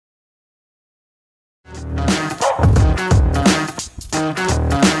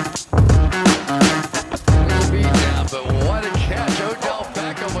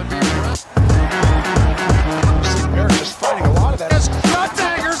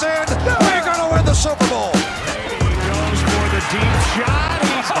shot.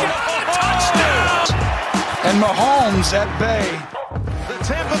 He's got a touchdown. And Mahomes at bay. The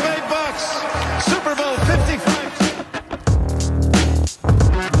Tampa Bay Bucks, Super Bowl 55.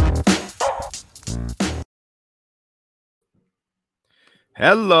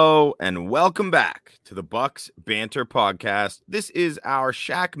 Hello and welcome back to the Bucks Banter Podcast. This is our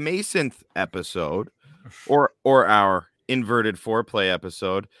Shaq Masonth episode, or our inverted foreplay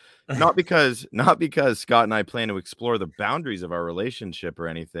episode. Not because Scott and I plan to explore the boundaries of our relationship or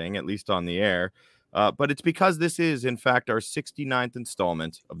anything, at least on the air, but it's because this is, in fact, our 69th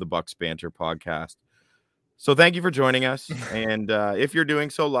installment of the Bucks Banter Podcast. So thank you for joining us, and if you're doing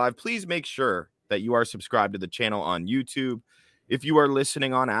so live, please make sure that you are subscribed to the channel on YouTube. If you are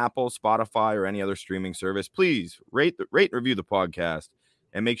listening on Apple, Spotify, or any other streaming service, please rate and review the podcast,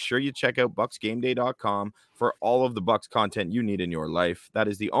 and make sure you check out bucksgameday.com for all of the Bucks content you need in your life. That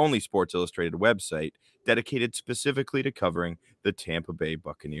is the only Sports Illustrated website dedicated specifically to covering the Tampa Bay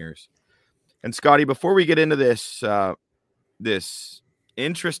Buccaneers. And Scotty, before we get into this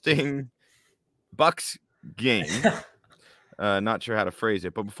interesting Bucks game, not sure how to phrase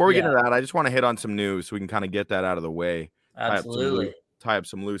it, but before we get into that, I just want to hit on some news so we can kind of get that out of the way. Absolutely. Tie up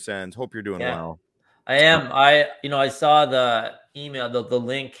some loose ends. Hope you're doing well. I am. I saw the email, the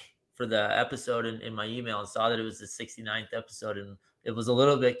link for the episode in my email, and saw that it was the 69th episode, and it was a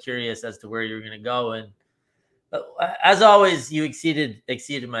little bit curious as to where you were going to go. And as always, you exceeded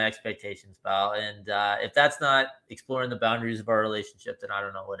my expectations, pal. And if that's not exploring the boundaries of our relationship, then I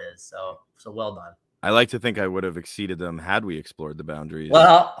don't know what is. So well done. I like to think I would have exceeded them had we explored the boundaries.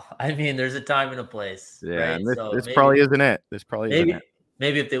 Well, I mean, there's a time and a place. Yeah, right? and this probably isn't it. This probably isn't it.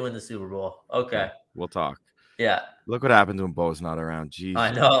 Maybe if they win the Super Bowl. Okay. Yeah, we'll talk. Yeah. Look what happens when Bo's not around. Jeez.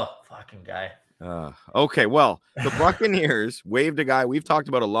 I know. Fucking guy. Okay, well, the Buccaneers waived a guy we've talked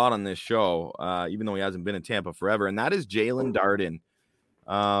about a lot on this show, even though he hasn't been in Tampa forever, and that is Jaelon Darden,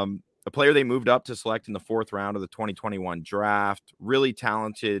 a player they moved up to select in the 4th round of the 2021 draft. Really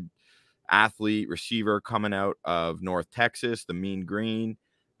talented athlete, receiver coming out of North Texas, the Mean Green.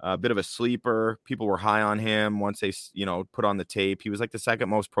 A bit of a sleeper. People were high on him once they, put on the tape. He was like the second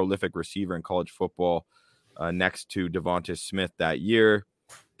most prolific receiver in college football, next to Devonta Smith that year.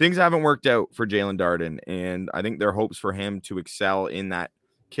 Things haven't worked out for Jaelon Darden, and I think their hopes for him to excel in that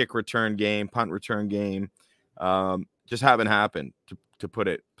kick return game, punt return game, just haven't happened, to put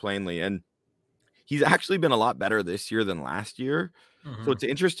it plainly. And he's actually been a lot better this year than last year. Mm-hmm. So it's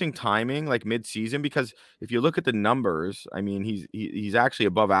interesting timing, like mid-season, because if you look at the numbers, I mean, he's actually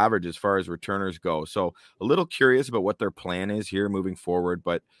above average as far as returners go. So a little curious about what their plan is here moving forward,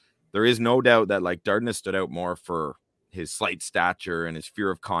 but there is no doubt that like Darden has stood out more for his slight stature and his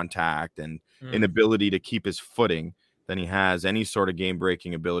fear of contact and inability to keep his footing than he has any sort of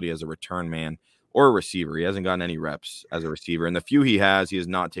game-breaking ability as a return man or a receiver. He hasn't gotten any reps as a receiver, and the few he has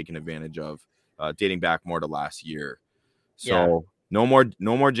not taken advantage of, dating back more to last year. So no more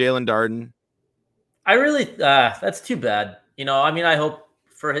Jaelon Darden. I really, that's too bad. I mean, I hope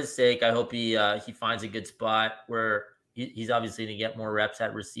for his sake, I hope he finds a good spot where he's obviously going to get more reps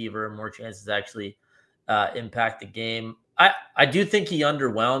at receiver and more chances to actually impact the game. I do think he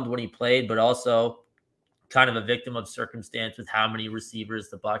underwhelmed when he played, but also kind of a victim of circumstance with how many receivers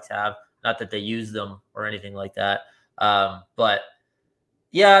the Bucs have. Not that they use them or anything like that. But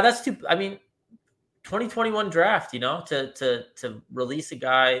yeah, that's too, I mean, 2021 draft, to release a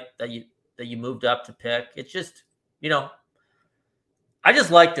guy that you moved up to pick. It's just, I just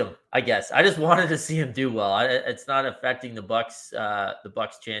liked him, I guess. I just wanted to see him do well. It's not affecting the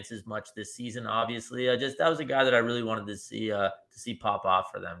Bucs chances much this season, obviously. That was a guy that I really wanted to see pop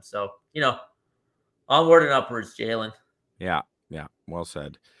off for them. So, onward and upwards, Jaelon. Yeah, well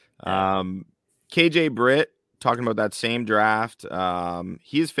said. KJ Britt, talking about that same draft,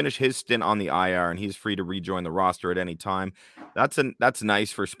 he has finished his stint on the IR and he's free to rejoin the roster at any time. That's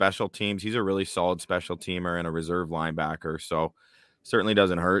nice for special teams. He's a really solid special teamer and a reserve linebacker, so certainly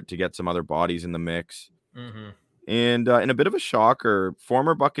doesn't hurt to get some other bodies in the mix. Mm-hmm. And in a bit of a shocker,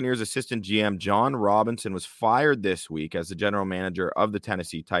 former Buccaneers assistant GM John Robinson was fired this week as the general manager of the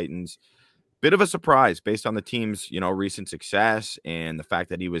Tennessee Titans. Bit of a surprise based on the team's, recent success and the fact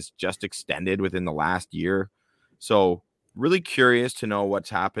that he was just extended within the last year. So really curious to know what's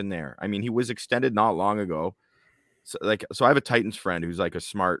happened there. I mean, he was extended not long ago. So I have a Titans friend who's like a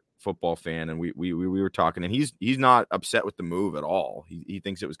smart football fan, and we were talking, and he's not upset with the move at all. He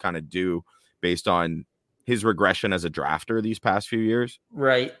thinks it was kind of due based on his regression as a drafter these past few years.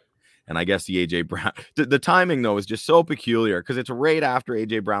 Right. And I guess the AJ Brown, the timing though is just so peculiar because it's right after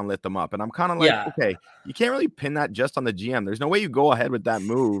AJ Brown lit them up. And I'm kind of like, okay, you can't really pin that just on the GM. There's no way you go ahead with that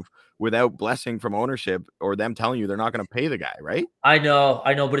move without blessing from ownership or them telling you they're not going to pay the guy, right? I know,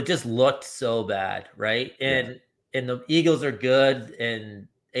 but it just looked so bad, right? And the Eagles are good, and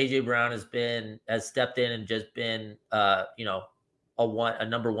AJ Brown has stepped in and just been a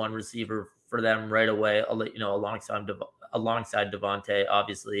number one receiver for them right away, alongside Devontae,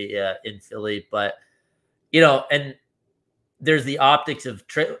 obviously, in Philly. But, and there's the optics of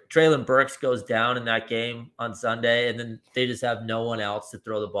Treylon Burks goes down in that game on Sunday, and then they just have no one else to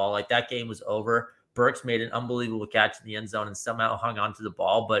throw the ball. Like, that game was over. Burks made an unbelievable catch in the end zone and somehow hung onto the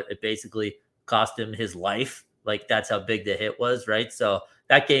ball, but it basically cost him his life. Like, that's how big the hit was, right? So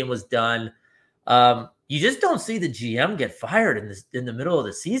that game was done. You just don't see the GM get fired in the middle of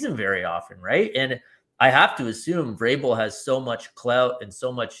the season very often, right? And I have to assume Vrabel has so much clout and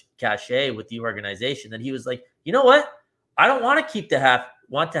so much cachet with the organization that he was like, you know what? I don't want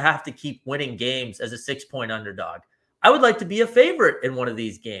to have to keep winning games as a 6-point underdog. I would like to be a favorite in one of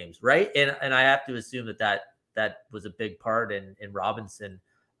these games, right? And I have to assume that was a big part in Robinson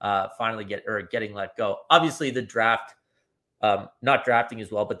finally getting let go. Obviously, the draft, not drafting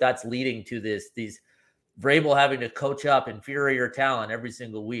as well, but that's leading to these Vrabel having to coach up inferior talent every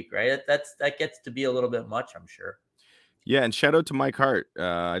single week, right? That gets to be a little bit much, I'm sure. Yeah, and shout out to Mike Hart.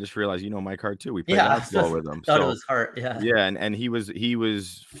 I just realized Mike Hart too. We played basketball with him. Thought it was Hart. Yeah, and he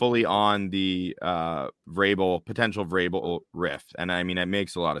was fully on the potential Vrabel rift, and I mean it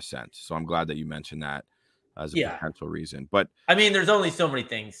makes a lot of sense. So I'm glad that you mentioned that as a potential reason. But I mean, there's only so many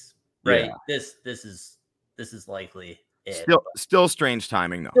things, right? Yeah. This is likely it. Still strange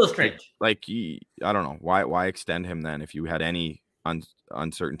timing though. Still strange. Like I don't know why extend him then if you had any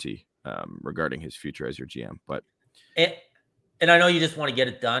uncertainty regarding his future as your GM, but. And I know you just want to get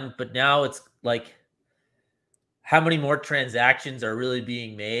it done, but now it's like, how many more transactions are really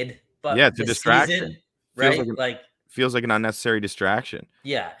being made? But yeah, it's a distraction, season, right? Feels like an unnecessary distraction.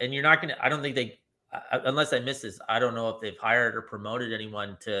 Yeah, and you're not gonna. I don't think they, unless I miss this. I don't know if they've hired or promoted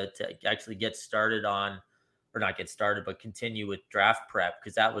anyone to actually get started on, or not get started, but continue with draft prep,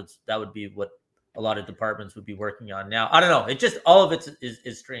 because that would be what a lot of departments would be working on now. I don't know. It just all of it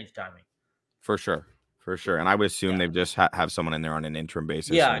is strange timing. For sure. And I would assume they've just have someone in there on an interim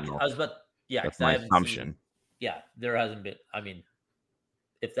basis. Yeah, I was about. Yeah, that's my assumption. There hasn't been. I mean,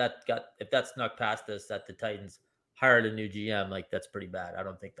 if that snuck past us that the Titans hired a new GM, like, that's pretty bad. I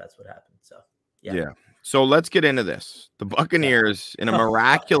don't think that's what happened. So yeah. So let's get into this. The Buccaneers in a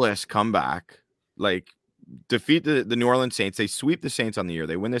miraculous comeback, like, defeat the New Orleans Saints. They sweep the Saints on the year.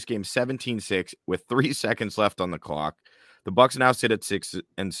 They win this game 17-6 with 3 seconds left on the clock. The Bucs now sit at 6-6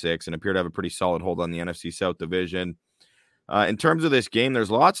 and appear to have a pretty solid hold on the NFC South division. In terms of this game,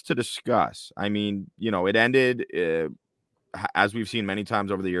 there's lots to discuss. I mean, it ended, as we've seen many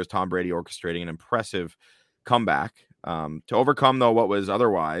times over the years, Tom Brady orchestrating an impressive comeback to overcome, though, what was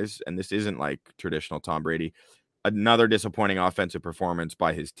otherwise, and this isn't like traditional Tom Brady, another disappointing offensive performance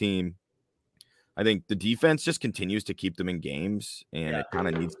by his team. I think the defense just continues to keep them in games, and it kind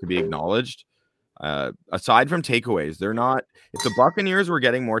of needs to be acknowledged. Aside from takeaways, they're not. If the Buccaneers were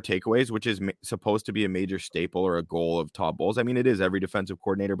getting more takeaways, which is supposed to be a major staple or a goal of Todd Bowles, I mean, it is every defensive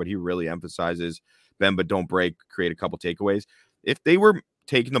coordinator, but he really emphasizes bend but don't break, create a couple takeaways. If they were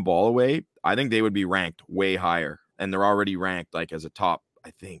taking the ball away, I think they would be ranked way higher, and they're already ranked like as a top.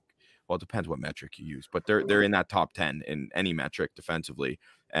 I think. Well, it depends what metric you use, but they're in that top 10 in any metric defensively,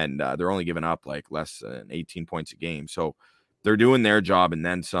 and they're only giving up like less than 18 points a game, so they're doing their job and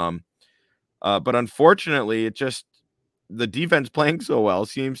then some. But unfortunately, the defense playing so well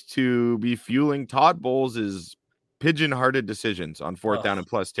seems to be fueling Todd Bowles' pigeon-hearted decisions on fourth down and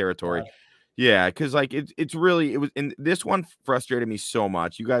plus territory. Yeah, because like it was in this one frustrated me so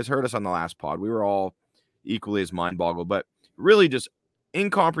much. You guys heard us on the last pod. We were all equally as mind-boggled, but really just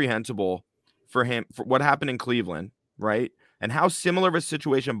incomprehensible for him for what happened in Cleveland, right? And how similar of a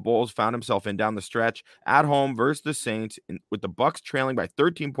situation Bowles found himself in down the stretch at home versus the Saints, with the Bucs trailing by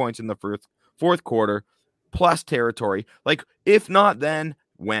 13 points in the fourth quarter, plus territory. Like, if not, then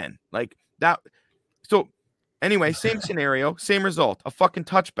when? Like that. So anyway, same scenario, same result. A fucking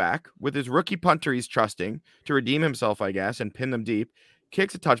touchback with his rookie punter he's trusting to redeem himself, I guess, and pin them deep.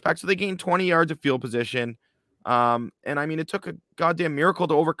 Kicks a touchback, so they gain 20 yards of field position. And I mean, it took a goddamn miracle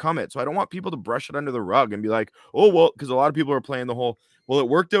to overcome it. So I don't want people to brush it under the rug and be like, oh, well, because a lot of people are playing the whole, well, it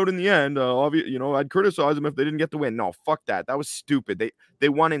worked out in the end. I'd criticize them if they didn't get the win. No, fuck that. That was stupid. They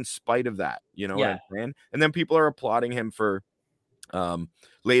won in spite of that. You know what I'm saying? And then people are applauding him for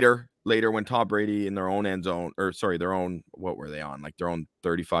Later when Tom Brady in their own end zone, or sorry, their own, what were they on? Like their own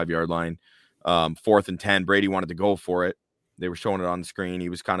 35-yard line, 4th and 10, Brady wanted to go for it. They were showing it on the screen. He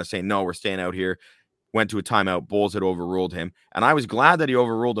was kind of saying, no, we're staying out here. Went to a timeout. Bulls had overruled him. And I was glad that he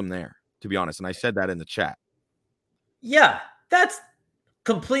overruled him there, to be honest. And I said that in the chat. Yeah, that's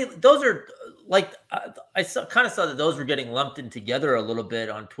completely. Those are like, I kind of saw that those were getting lumped in together a little bit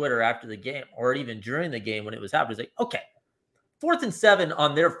on Twitter after the game, or even during the game when it was happening. It's like, okay, 4th and 7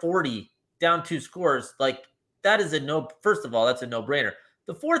 on their 40, down 2 scores. Like, that is first of all, that's a no-brainer.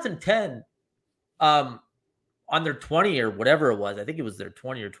 The 4th and 10 on their 20 or whatever it was, I think it was their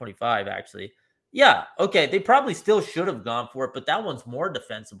 20 or 25, actually. Yeah, okay, they probably still should have gone for it, but that one's more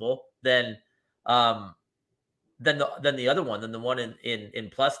defensible than the other one, than the one in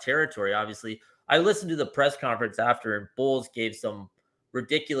plus territory, obviously. I listened to the press conference after, and Bulls gave some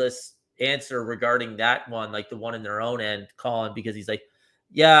ridiculous answer regarding that one, like the one in their own end, Colin, because he's like,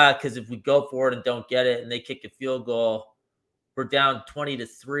 yeah, because if we go for it and don't get it and they kick a field goal, we're down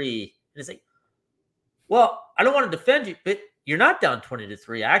 20-3. And it's like, well, I don't want to defend you, but you're not down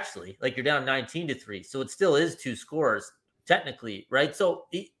 20-3, actually. Like, you're down 19-3. So it still is 2 scores, technically, right? So,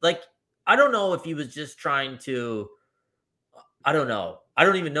 like, I don't know if he was just trying to, I don't know. I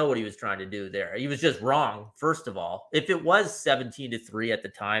don't even know what he was trying to do there. He was just wrong, first of all. If it was 17-3 at the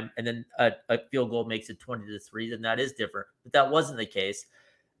time, and then a field goal makes it 20-3, then that is different. But that wasn't the case.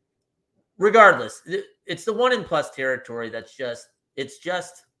 Regardless, it's the one in plus territory that's just,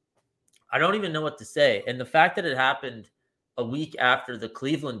 I don't even know what to say. And the fact that it happened a week after the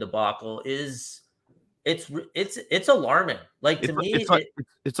Cleveland debacle is, it's alarming. Like, to me,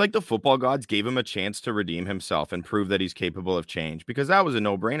 it's like the football gods gave him a chance to redeem himself and prove that he's capable of change, because that was a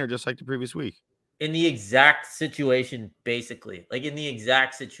no-brainer, just like the previous week. In the exact situation, basically, like in the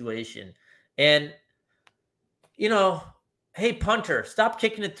exact situation. And, you know, hey, punter, stop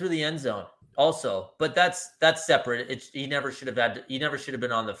kicking it through the end zone also. But that's separate. He never should have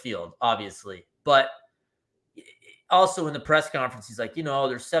been on the field, obviously. But also in the press conference, he's like,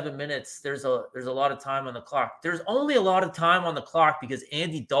 there's 7 minutes. There's a lot of time on the clock. There's only a lot of time on the clock because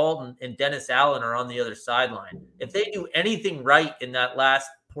Andy Dalton and Dennis Allen are on the other sideline. If they do anything right in that last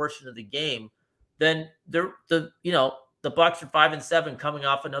portion of the game, then the Bucs are 5-7 coming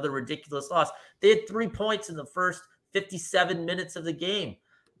off another ridiculous loss. They had 3 points in the first 57 minutes of the game.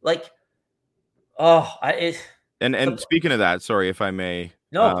 Like, and speaking of that, sorry if I may.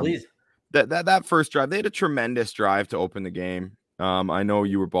 No, please. That first drive, they had a tremendous drive to open the game. I know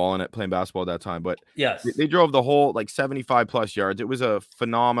you were playing basketball at that time, but yes, they drove the whole 75 plus yards. It was a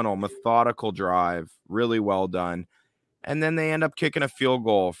phenomenal, methodical drive, really well done. And then they end up kicking a field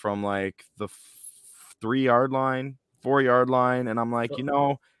goal from like the 3-yard line, 4-yard line. And I'm like,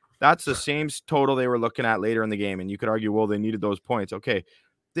 that's the same total they were looking at later in the game. And you could argue, well, they needed those points. Okay.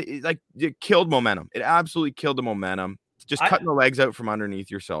 It killed momentum. It absolutely killed the momentum. Just cutting the legs out from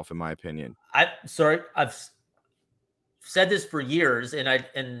underneath yourself, in my opinion. I've said this for years,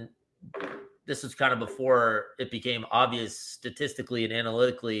 and this was kind of before it became obvious statistically and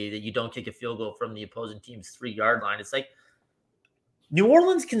analytically that you don't kick a field goal from the opposing team's 3-yard line. It's like New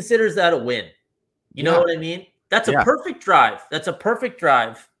Orleans considers that a win. You know what I mean? That's a perfect drive.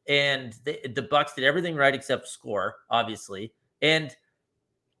 And the Bucs did everything right except score, obviously. And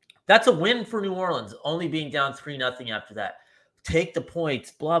that's a win for New Orleans, only being down 3-0 after that. Take the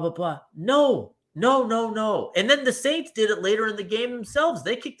points, blah, blah, blah. No. And then the Saints did it later in the game themselves.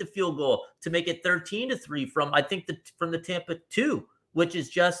 They kicked the field goal to make it 13-3 from the Tampa 2, which is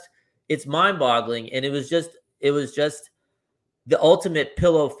just, it's mind-boggling. And it was just the ultimate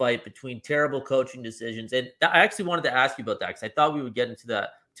pillow fight between terrible coaching decisions. And I actually wanted to ask you about that because I thought we would get into that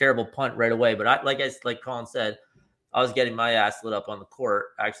terrible punt right away. But like Colin said, I was getting my ass lit up on the court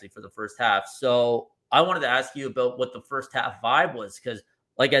actually for the first half. So I wanted to ask you about what the first half vibe was, because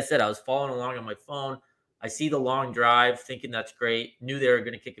like I said, I was following along on my phone. I see the long drive, thinking that's great. Knew they were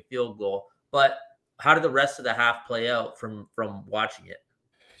going to kick a field goal. But how did the rest of the half play out from watching it?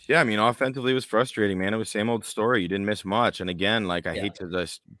 Yeah, I mean, offensively it was frustrating, man. It was same old story. You didn't miss much. And again, I hate to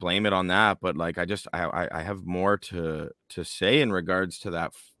just blame it on that, but I have more to say in regards to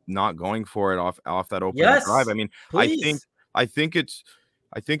that not going for it off that opening drive. I mean, please. I think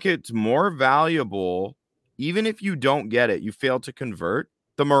it's more valuable, even if you don't get it, you fail to convert.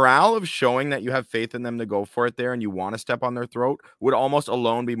 The morale of showing that you have faith in them to go for it there and you want to step on their throat would almost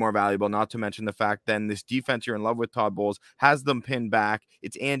alone be more valuable, not to mention the fact then this defense you're in love with, Todd Bowles, has them pinned back.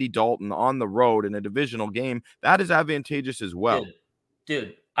 It's Andy Dalton on the road in a divisional game. That is advantageous as well.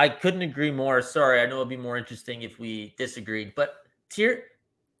 Dude, I couldn't agree more. Sorry, I know it'd be more interesting if we disagreed, but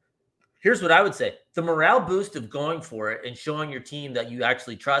here's what I would say. The morale boost of going for it and showing your team that you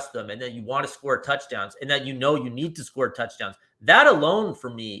actually trust them and that you want to score touchdowns and that you need to score touchdowns. That alone for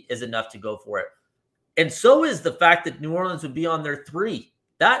me is enough to go for it. And so is the fact that New Orleans would be on their 3.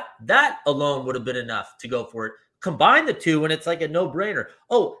 That alone would have been enough to go for it. Combine the two and it's like a no-brainer.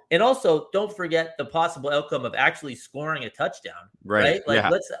 Oh, and also don't forget the possible outcome of actually scoring a touchdown. Right?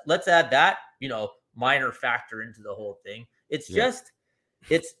 Like let's add that, minor factor into the whole thing. It's just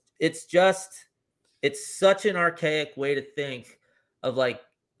it's such an archaic way to think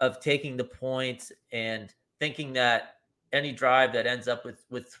of taking the points and thinking that any drive that ends up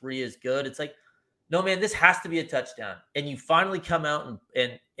with 3 is good. It's like, no, man, this has to be a touchdown. And you finally come out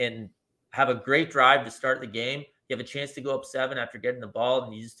and have a great drive to start the game. You have a chance to go up 7 after getting the ball,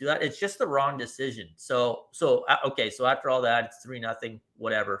 and you just do that. It's just the wrong decision. So after all that, it's 3-0,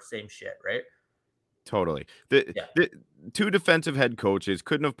 whatever, same shit, right? Totally. The 2 defensive head coaches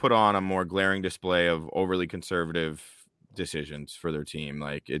couldn't have put on a more glaring display of overly conservative decisions for their team.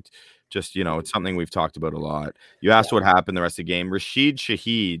 Like, it's just, it's something we've talked about a lot. You asked what happened the rest of the game. Rashid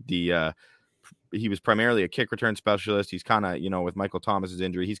Shaheed, he was primarily a kick return specialist. He's kind of, with Michael Thomas's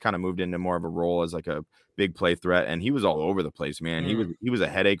injury, he's kind of moved into more of a role as like a big play threat. And he was all over the place, man. He was a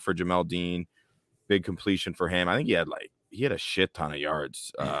headache for Jamel Dean. Big completion for him. I think he had a shit ton of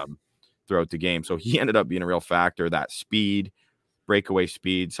yards throughout the game. So he ended up being a real factor. That speed, breakaway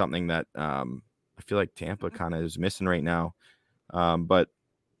speed, something that I feel like Tampa kind of is missing right now.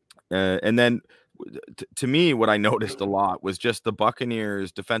 And then to me, what I noticed a lot was just the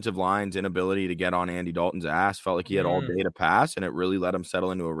Buccaneers defensive line's inability to get on Andy Dalton's ass. Felt like he had all day to pass, and it really let him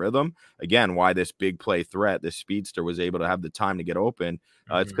settle into a rhythm. Again, why this big play threat, this speedster, was able to have the time to get open.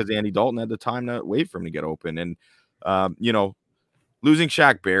 It's because Andy Dalton had the time to wait for him to get open. And, losing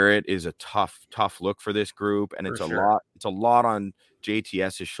Shaq Barrett is a tough look for this group. And it's a lot on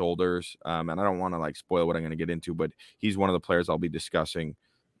JTS's shoulders. And I don't want to spoil what I'm going to get into, but he's one of the players I'll be discussing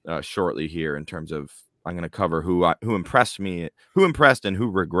shortly here in terms of I'm going to cover who impressed me, who impressed and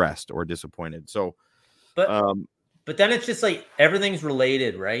who regressed or disappointed. So, but then it's just like everything's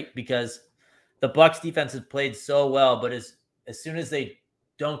related, right? Because the Bucs defense has played so well, but as soon as they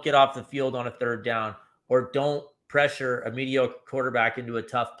don't get off the field on a 3rd down or don't pressure a mediocre quarterback into a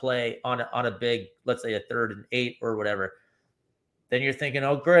tough play on a big, let's say a 3rd and 8 or whatever, then you're thinking,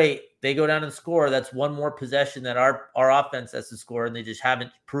 oh, great, they go down and score. That's one more possession that our offense has to score, and they just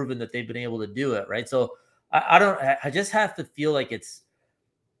haven't proven that they've been able to do it, right? So I just have to feel like it's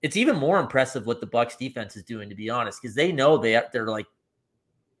even more impressive what the Bucs defense is doing, to be honest, because they know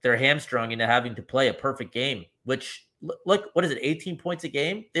they're hamstrung into having to play a perfect game, which, look, what is it, 18 points a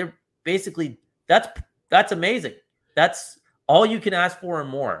game? They're basically, that's amazing. That's all you can ask for and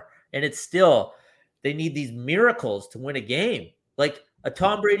more. And it's still, they need these miracles to win a game. Like a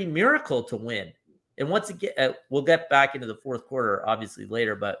Tom Brady miracle to win. And once again, we'll get back into the 4th quarter, obviously,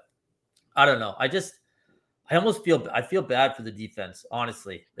 later, but I don't know. I feel bad for the defense,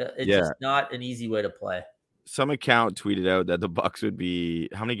 honestly. It's just not an easy way to play. Some account tweeted out that the Bucs would be,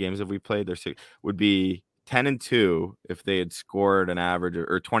 how many games have we played? Would be 10-2 if they had scored an average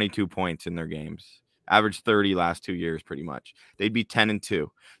or 22 points in their games. Average 30 last 2 years, pretty much. They'd be 10-2.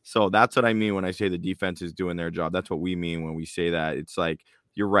 So that's what I mean when I say the defense is doing their job. That's what we mean when we say that. It's like,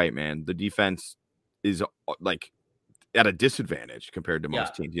 you're right, man. The defense is like at a disadvantage compared to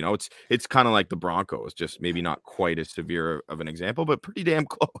most teams. It's kind of like the Broncos, just maybe not quite as severe of an example, but pretty damn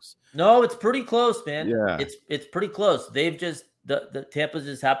close. No, it's pretty close, man. Yeah, it's pretty close. They've just the Tampa's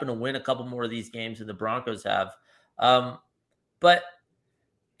just happened to win a couple more of these games than the Broncos have. But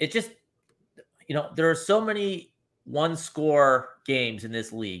it just, there are so many 1-score games in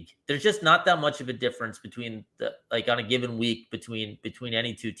this league. There's just not that much of a difference between on a given week between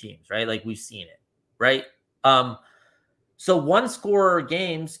any 2 teams, right? Like, we've seen it, right? So 1-score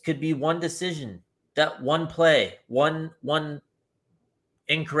games could be one decision, that one play, one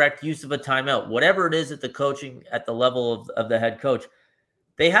incorrect use of a timeout, whatever it is at the level of the head coach.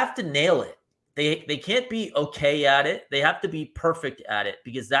 They have to nail it. They can't be okay at it. They have to be perfect at it,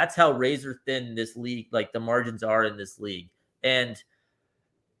 because that's how razor thin this league, like the margins are in this league. And,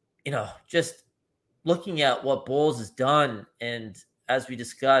 just looking at what Bowles has done, and as we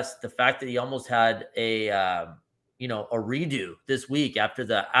discussed, the fact that he almost had a redo this week after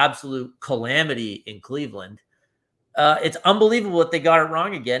the absolute calamity in Cleveland. It's unbelievable that they got it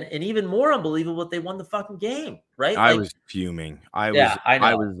wrong again, and even more unbelievable that they won the fucking game, right? I was fuming. I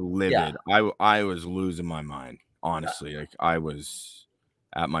was livid. Yeah. I was losing my mind, honestly. Like, I was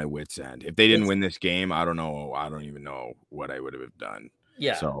at my wit's end. If they didn't win this game, I don't know. I don't even know what I would have done.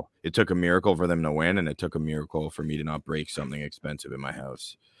 Yeah. So it took a miracle for them to win, and it took a miracle for me to not break something expensive in my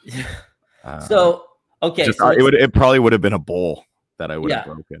house. So okay, so it probably would have been a bowl that I would have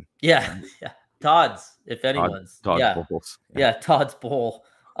broken. Yeah. Todd's, if anyone's. Todd's bowls. Yeah, Todd's bowl.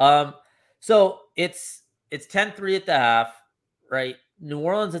 So it's 10-3 at the half, right? New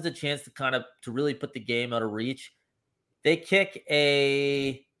Orleans has a chance to really put the game out of reach. They kick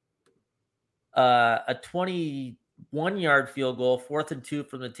a 21-yard field goal, 4th and 2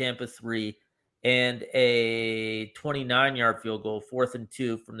 from the Tampa 3, and a 29-yard field goal, 4th and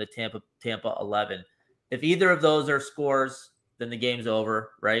 2 from the Tampa 11. If either of those are scores, then the game's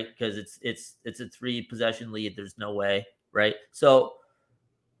over, right? Because it's a 3-possession lead. There's no way, right? So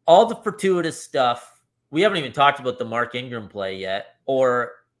all the fortuitous stuff. We haven't even talked about the Mark Ingram play yet,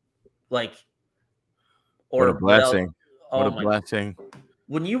 or what a blessing! What a blessing!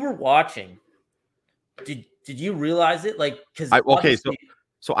 When you were watching, did you realize it? Like, because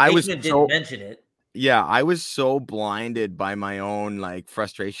so I was didn't mention it. Yeah, I was so blinded by my own like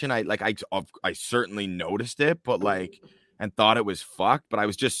frustration. I certainly noticed it, but and thought it was fucked. But I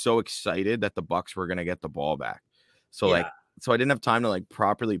was just so excited that the Bucks were gonna get the ball back. So I didn't have time to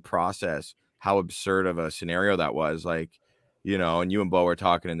properly process how absurd of a scenario that was. And you and Bo were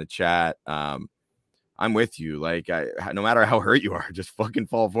talking in the chat. I'm with you. No matter how hurt you are, just fucking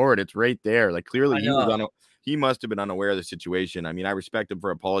fall forward. It's right there. Clearly he must have been unaware of the situation. I mean, I respect him for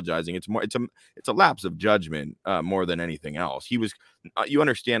apologizing. It's a lapse of judgment more than anything else. He was, you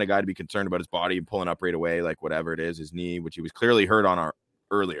understand a guy to be concerned about his body and pulling up right away, whatever it is, his knee, which he was clearly hurt on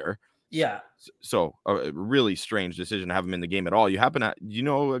earlier. Yeah. So a really strange decision to have him in the game at all. You happen to,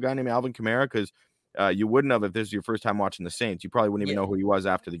 a guy named Alvin Kamara? Because you wouldn't have if this is your first time watching the Saints. You probably wouldn't even know who he was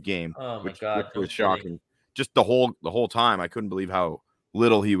after the game. Oh my God, which was shocking. Just the whole time, I couldn't believe how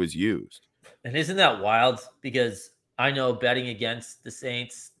little he was used. And isn't that wild? Because I know betting against the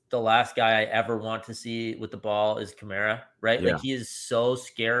Saints, the last guy I ever want to see with the ball is Kamara, right? Yeah. He is so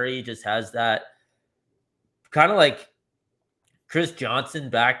scary. Just has that kind of like Chris Johnson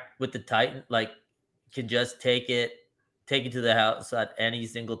back with the Titan, can just take it to the house at any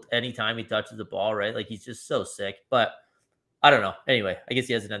time he touches the ball, right? He's just so sick. But I don't know. Anyway, I guess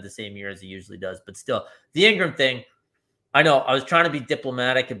he hasn't had the same year as he usually does. But still, the Ingram thing, I know I was trying to be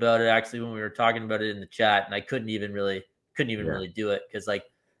diplomatic about it actually when we were talking about it in the chat, and I couldn't even really do it because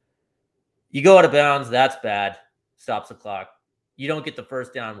you go out of bounds, that's bad, stops the clock. You don't get the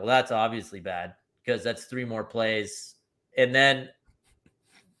first down, well, that's obviously bad because that's 3 more plays. And then,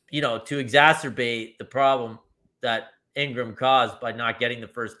 to exacerbate the problem that Ingram caused by not getting the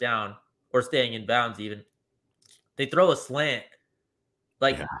first down or staying in bounds even, they throw a slant.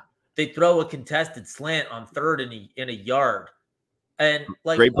 They throw a contested slant on 3rd in a yard. And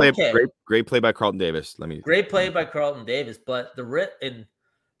great play by Carlton Davis. Great play by Carlton Davis, but the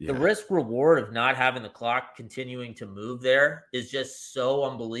risk reward of not having the clock continuing to move there is just so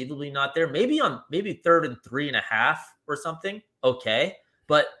unbelievably not there. Maybe 3rd and 3.5 or something. Okay.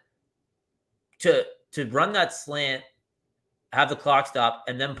 But to run that slant, have the clock stop,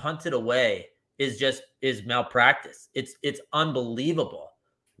 and then punt it away is malpractice. It's unbelievable.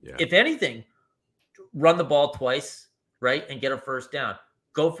 Yeah. If anything, run the ball twice, right, and get a first down.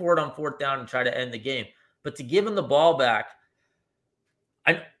 Go for it on 4th down and try to end the game. But to give him the ball back,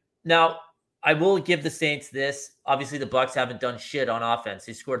 I will give the Saints this. Obviously, the Bucks haven't done shit on offense.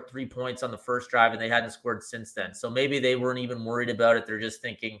 They scored 3 points on the first drive, and they hadn't scored since then. So maybe they weren't even worried about it. They're just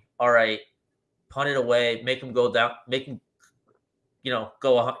thinking, all right, punt it away, make them go down, make them,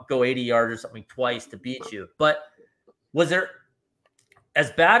 go 80 yards or something twice to beat you. But was there,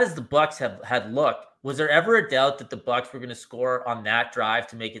 as bad as the Bucks had looked, was there ever a doubt that the Bucks were going to score on that drive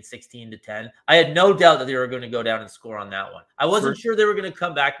to make it 16-10? I had no doubt that they were going to go down and score on that one. I wasn't sure they were going to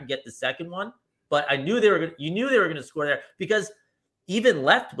come back and get the second one, but I knew you knew they were going to score there because even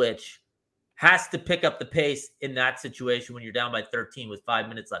Leftwich has to pick up the pace in that situation when you're down by 13 with 5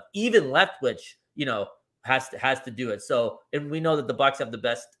 minutes left. Even Leftwich, has to do it. So, and we know that the Bucks have the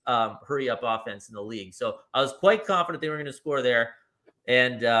best hurry up offense in the league. So I was quite confident they were going to score there.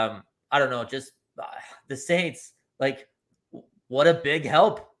 And I don't know, just the Saints, what a big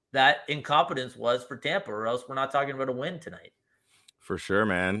help that incompetence was for Tampa, or else we're not talking about a win tonight. For sure,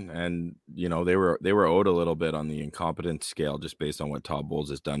 man. And they were owed a little bit on the incompetence scale just based on what Todd Bowles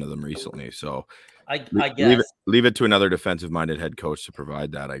has done to them recently. So I guess leave it to another defensive minded head coach to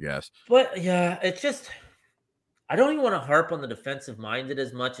provide that, I guess. But yeah, it's just, I don't even want to harp on the defensive minded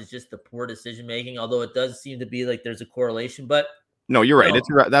as much as just the poor decision making, although it does seem to be like there's a correlation. But no, you're right.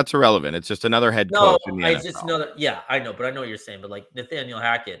 That's irrelevant. It's just another head coach. In the NFL. Just know that. Yeah, I know, but I know what you're saying. But Nathaniel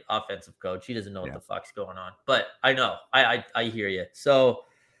Hackett, offensive coach, he doesn't know what the fuck's going on. But I know, I hear you. So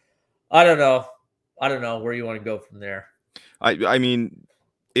I don't know where you want to go from there. I mean,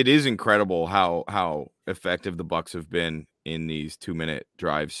 it is incredible how effective the Bucks have been in these 2-minute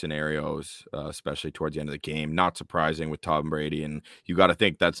drive scenarios, especially towards the end of the game. Not surprising with Tom Brady, and you got to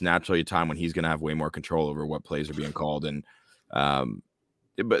think that's naturally a time when he's going to have way more control over what plays are being called. And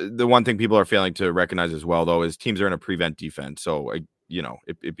but the one thing people are failing to recognize as well, though, is teams are in a prevent defense. So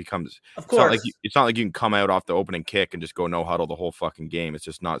it becomes, of course, it's not like you can come out off the opening kick and just go no huddle the whole fucking game. It's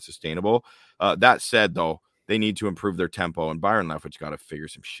just not sustainable. That said, though, they need to improve their tempo, and Byron Leftwich got to figure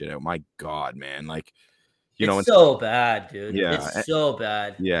some shit out. My God, man. Like, it's so bad, dude. Yeah. It's so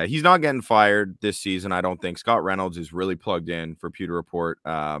bad. Yeah. He's not getting fired this season, I don't think. Scott Reynolds is really plugged in for Pewter Report.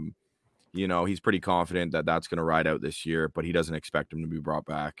 He's pretty confident that that's going to ride out this year, but he doesn't expect him to be brought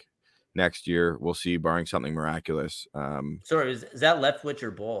back next year. We'll see, barring something miraculous. Sorry, is that Leftwich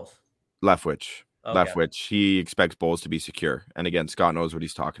or Bowles? Leftwich. Okay. Leftwich. He expects Bowles to be secure. And again, Scott knows what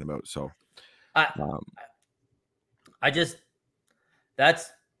he's talking about. So that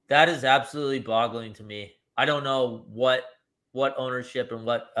is absolutely boggling to me. I don't know what ownership and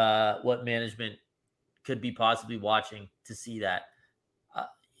what management could be possibly watching to see that,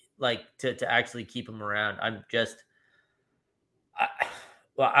 to actually keep him around.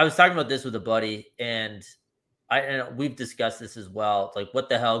 I was talking about this with a buddy, and we've discussed this as well. Like, what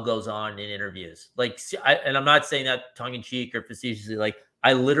the hell goes on in interviews? And I'm not saying that tongue in cheek or facetiously. Like,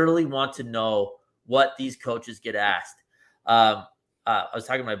 I literally want to know what these coaches get asked. I was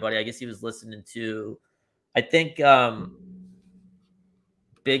talking to my buddy. I guess he was listening to, I think,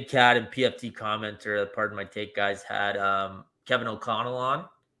 Big Cat and PFT commenter, pardon my take, guys, had Kevin O'Connell on,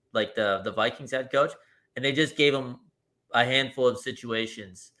 like the Vikings head coach, and they just gave him a handful of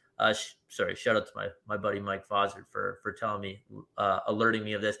situations. Shout out to my buddy Mike Fossard for telling me, alerting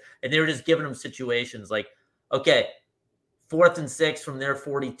me of this. And they were just giving him situations like, okay, 4th and 6 from their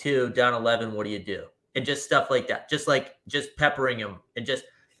 42, down 11. What do you do? And just stuff like that. Just peppering him, and just,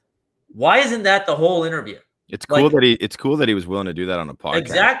 why isn't that the whole interview? It's cool that he was willing to do that on a podcast.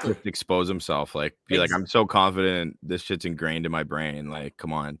 Exactly. Just expose himself. Like, be like, I'm so confident this shit's ingrained in my brain. Like,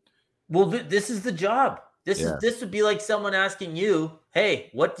 come on. Well, this is the job. This would be like someone asking you, hey,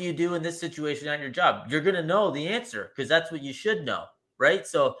 what do you do in this situation at your job? You're going to know the answer because that's what you should know, right?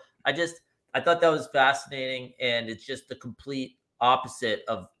 So I thought that was fascinating, and it's just the complete opposite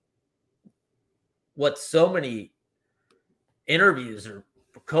of what so many interviews or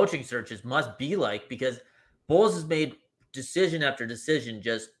coaching searches must be like, because Bowles has made decision after decision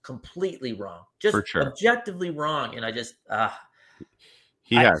just completely wrong, just objectively wrong. And I just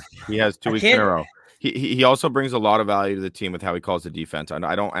he has 2 weeks in a row. He also brings a lot of value to the team with how he calls the defense.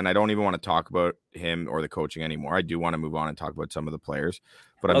 I don't even want to talk about him or the coaching anymore. I do want to move on and talk about some of the players,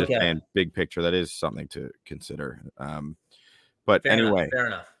 but I'm just saying, big picture, that is something to consider. But fair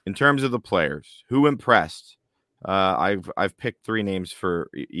enough. In terms of the players who impressed, I've picked 3 names for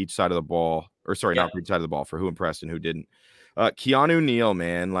each side of the ball, or sorry, not for each side of the ball, for who impressed and who didn't. Keanu Neal,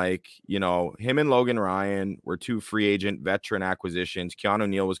 man, him and Logan Ryan were 2 free agent veteran acquisitions. Keanu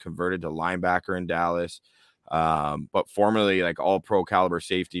Neal was converted to linebacker in Dallas, but formerly all pro caliber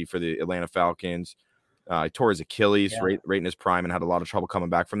safety for the Atlanta Falcons. He tore his Achilles right in his prime and had a lot of trouble coming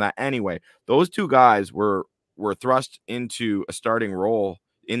back from that. Anyway, those 2 guys were thrust into a starting role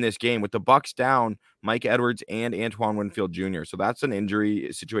in this game with the Bucks down Mike Edwards and Antoine Winfield Jr. So that's an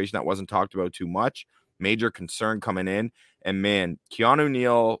injury situation that wasn't talked about too much. Major concern coming in. And man, Keanu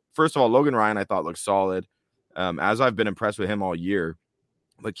Neal, first of all, Logan Ryan, I thought looked solid, as I've been impressed with him all year.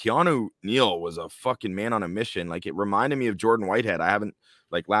 But Keanu Neal was a fucking man on a mission. It reminded me of Jordan Whitehead. I haven't,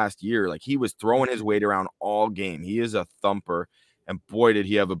 last year, he was throwing his weight around all game. He is a thumper. And boy, did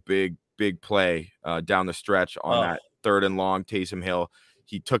he have a big play down the stretch on that 3rd and long. Taysom Hill,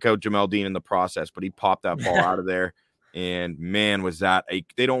 he took out Jamel Dean in the process, but he popped that ball out of there. And man, was that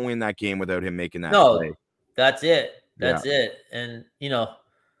they don't win that game without him making that play. That's it. That's it. And, say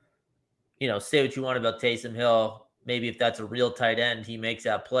what you want about Taysom Hill. Maybe if that's a real tight end, he makes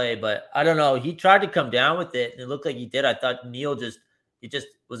that play. But I don't know. He tried to come down with it, and it looked like he did. I thought Neal just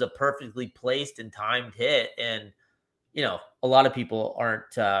was a perfectly placed and timed hit. And, a lot of people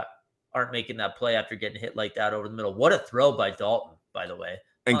aren't making that play after getting hit like that over the middle. What a throw by Dalton, by the way.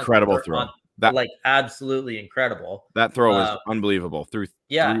 Incredible throw. Absolutely incredible. That throw was unbelievable. Through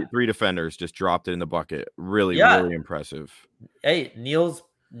three defenders, just dropped it in the bucket. Really impressive. Hey, Neal's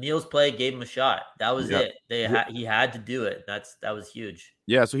play gave him a shot. That was it. He had to do it. That was huge.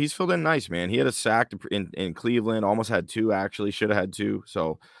 Yeah, so he's filled in nice, man. He had a sack in Cleveland, almost had 2 actually, should have had 2.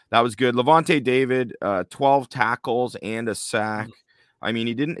 So that was good. Levante David, 12 tackles and a sack. I mean,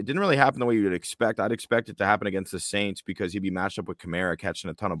 it didn't really happen the way you would expect. I'd expect it to happen against the Saints because he'd be matched up with Kamara catching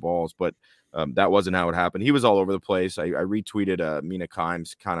a ton of balls, but that wasn't how it happened. He was all over the place. I retweeted Mina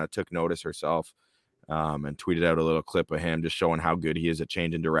Kimes, kind of took notice herself, and tweeted out a little clip of him just showing how good he is at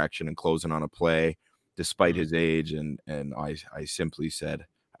changing direction and closing on a play despite his age. And I simply said,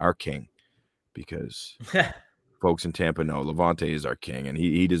 our king, because folks in Tampa know Levante is our king, and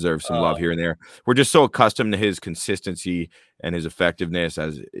he deserves some love here and there. We're just so accustomed to his consistency and his effectiveness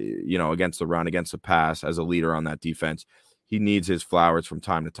as, you know, against the run, against the pass, as a leader on that defense. He needs his flowers from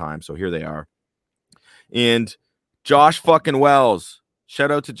time to time. So here they are. And Josh fucking Wells.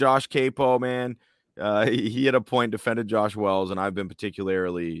 Shout out to Josh Capo, man. He at a point defended Josh Wells, and I've been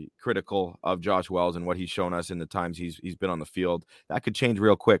particularly critical of Josh Wells and what he's shown us in the times he's been on the field. That could change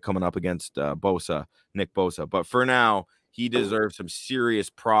real quick coming up against Nick Bosa. But for now, he deserves some serious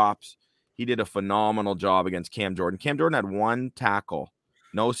props. He did a phenomenal job against Cam Jordan. Cam Jordan had 1 tackle,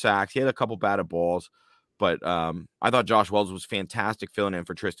 no sacks. He had a couple batted balls, but I thought Josh Wells was fantastic filling in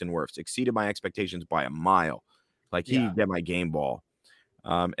for Tristan Wirfs. Exceeded my expectations by a mile. Like, he did my game ball.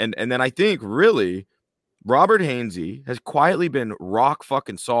 And then I think really Robert Hainsey has quietly been rock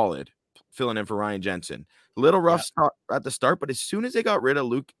fucking solid filling in for Ryan Jensen. Little rough start at the start, but as soon as they got rid of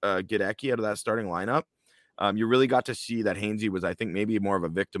Luke Gadecki out of that starting lineup, you really got to see that Hainsey was, I think, maybe more of a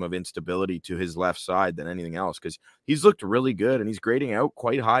victim of instability to his left side than anything else, because he's looked really good and he's grading out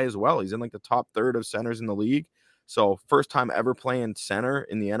quite high as well. He's in like the top third of centers in the league. So first time ever playing center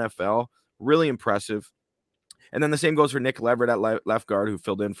in the NFL. Really impressive. And then the same goes for Nick Leverett at left guard, who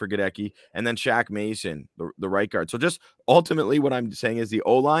filled in for Gadecki, and then Shaq Mason, the right guard. So just ultimately what I'm saying is the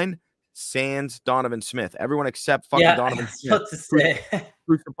O-line sans Donovan Smith. Everyone except fucking Donovan Smith,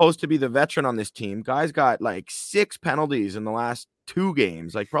 who's supposed to be the veteran on this team. Guy's got like 6 penalties in the last 2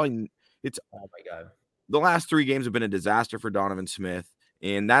 games. Like, probably it's, oh my God, the last 3 games have been a disaster for Donovan Smith.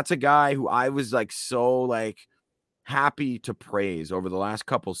 And that's a guy who I was like so like happy to praise over the last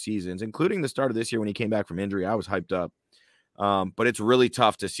couple seasons, including the start of this year when he came back from injury. I was hyped up. But it's really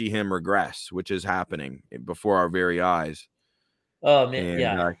tough to see him regress, which is happening before our very eyes. Oh, man,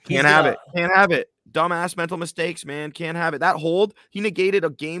 and, Can't have it. Dumbass mental mistakes, man. Can't have it. That hold, he negated a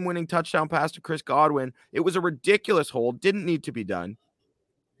game-winning touchdown pass to Chris Godwin. It was a ridiculous hold. Didn't need to be done.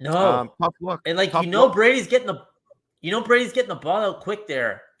 No. Tough luck. And like, tough luck. Brady's getting the ball out quick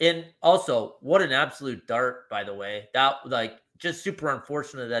there. And also, what an absolute dart, by the way. That, like, just super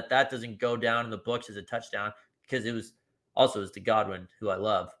unfortunate that doesn't go down in the books as a touchdown, because it was to Godwin, who I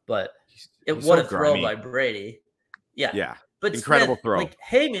love. But what a throw by Brady. Yeah. But incredible Smith, throw. Like,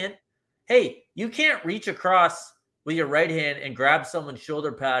 hey, man, you can't reach across with your right hand and grab someone's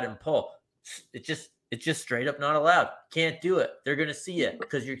shoulder pad and pull. It's just straight up not allowed. Can't do it. They're gonna see it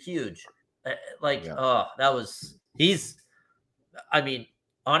because you're huge. I mean,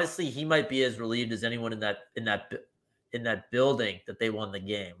 honestly, he might be as relieved as anyone in that building that they won the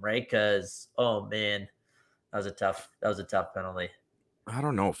game, right? Because, oh man, that was a tough penalty. I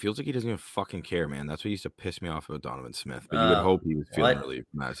don't know. It feels like he doesn't even fucking care, man. That's what used to piss me off about Donovan Smith. But you would hope he was feeling relieved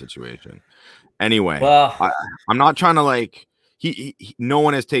from that situation. Anyway, I'm not trying to like. No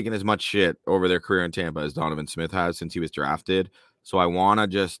one has taken as much shit over their career in Tampa as Donovan Smith has since he was drafted. So I want to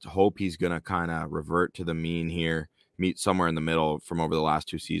just hope he's gonna kind of revert to the mean here, meet somewhere in the middle from over the last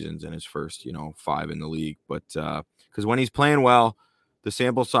 2 seasons and his first, 5 in the league. But because when he's playing well, the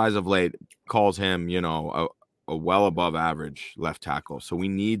sample size of late calls him, a well above average left tackle. So we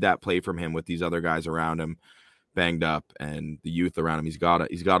need that play from him with these other guys around him banged up and the youth around him. He's got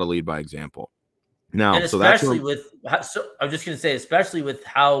to lead by example. Now, and especially I'm just going to say, especially with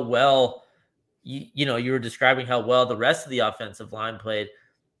how well you were describing how well the rest of the offensive line played.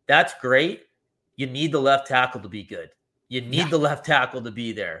 That's great. You need the left tackle to be good. You need the left tackle to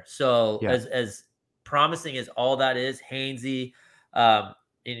be there. So as promising as all that is, Hainsey, and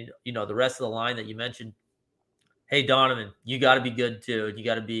the rest of the line that you mentioned, hey, Donovan, you got to be good too. You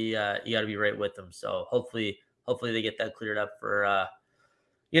got to be right with them. So hopefully they get that cleared up for a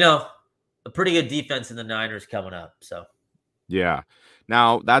pretty good defense in the Niners coming up. So yeah.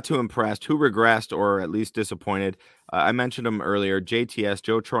 Now that's who impressed, who regressed, or at least disappointed. I mentioned him earlier. JTS,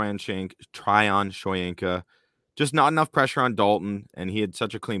 Joe Tryon Shoyinka. Just not enough pressure on Dalton, and he had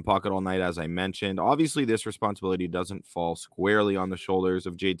such a clean pocket all night, as I mentioned. Obviously, this responsibility doesn't fall squarely on the shoulders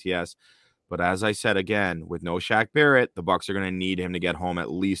of JTS. But as I said, again, with no Shaq Barrett, the Bucs are going to need him to get home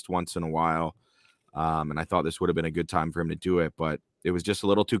at least once in a while. And I thought this would have been a good time for him to do it, but it was just a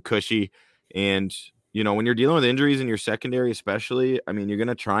little too cushy. And, when you're dealing with injuries in your secondary, especially, I mean, you're going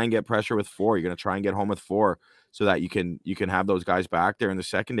to try and get pressure with 4. You're going to try and get home with 4. so that you can have those guys back there in the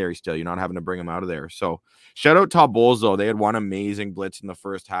secondary still. You're not having to bring them out of there. So shout out Todd Bowles, though. They had one amazing blitz in the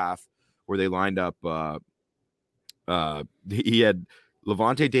first half where they lined up. He had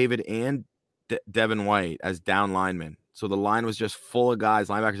Levante David and Devin White as down linemen. So the line was just full of guys,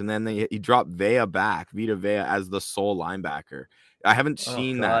 linebackers, and then he dropped Vita Vea as the sole linebacker. I haven't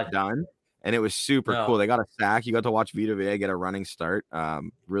seen that done, and it was super cool. They got a sack. You got to watch Vita Vea get a running start.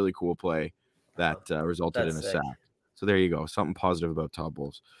 Really cool play that resulted in a sack. So there you go. Something positive about Todd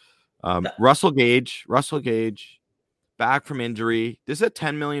Bowles. Russell Gage, back from injury. This is a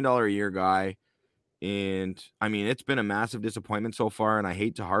 $10 million a year guy. And I mean, it's been a massive disappointment so far, and I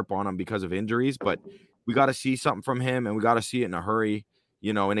hate to harp on him because of injuries, but we got to see something from him, and we got to see it in a hurry.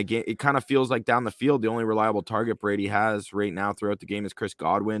 And again, it kind of feels like down the field, the only reliable target Brady has right now throughout the game is Chris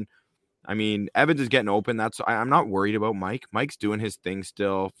Godwin. I mean, Evans is getting open. I'm not worried about Mike. Mike's doing his thing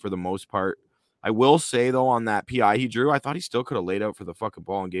still for the most part. I will say, though, on that PI he drew, I thought he still could have laid out for the fucking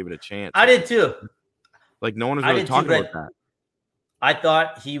ball and gave it a chance. I did too. Like, no one was really talking about that. I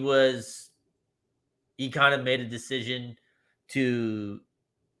thought he kind of made a decision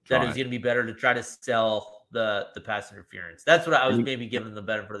that it was going to be better to try to sell the pass interference. That's what I was maybe giving the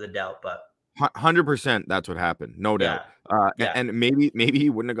benefit of the doubt, but 100% that's what happened. No doubt. And maybe he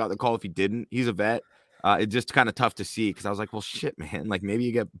wouldn't have got the call if he didn't. He's a vet. It's just kind of tough to see because I was like, well, shit, man. Like maybe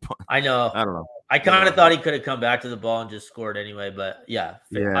you get. I know. I don't know. I kind of thought he could have come back to the ball and just scored anyway, but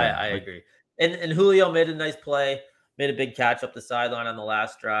I agree. And Julio made a nice play. Made a big catch up the sideline on the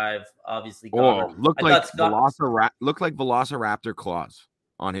last drive. Obviously, looked like Velociraptor claws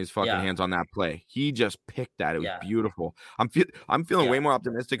on his fucking hands on that play. He just picked that. It was beautiful. I'm feeling way more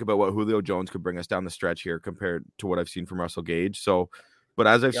optimistic about what Julio Jones could bring us down the stretch here compared to what I've seen from Russell Gage. So, but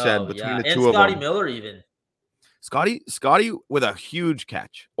as I've said, between the two of them, Scotty Miller even. Scotty with a huge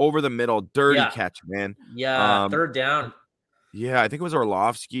catch over the middle, dirty catch, man. Yeah, third down. Yeah, I think it was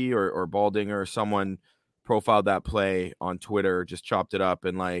Orlovsky or Baldinger or someone profiled that play on Twitter, just chopped it up,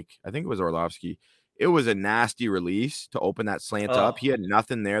 and like I think it was Orlovsky. It was a nasty release to open that slant up. He had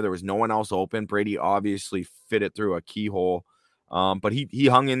nothing there. There was no one else open. Brady obviously fit it through a keyhole, but he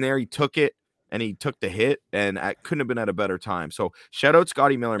hung in there. He took it and he took the hit, and it couldn't have been at a better time. So shout out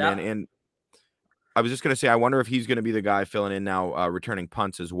Scotty Miller, man. And I was just gonna say, I wonder if he's gonna be the guy filling in now, returning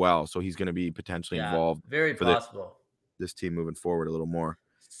punts as well. So he's gonna be potentially involved. Very possible. This team moving forward a little more.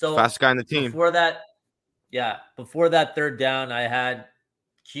 So fastest guy in the team. Before that third down, I had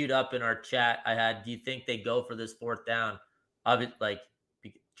queued up in our chat. Do you think they go for this fourth down? I was like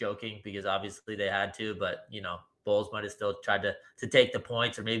joking because obviously they had to, but Bulls might have still tried to take the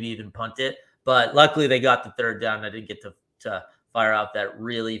points or maybe even punt it. But luckily they got the third down. I didn't get to fire out that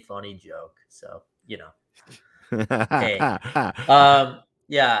really funny joke. So, hey, that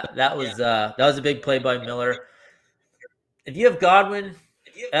was a big play by Miller. If you have Godwin,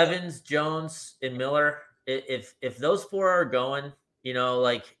 Evans, Jones, and Miller, if those four are going,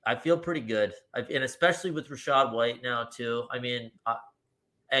 I feel pretty good. And especially with Rachaad White now too. I mean,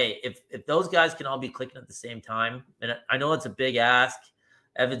 hey, if those guys can all be clicking at the same time, and I know it's a big ask.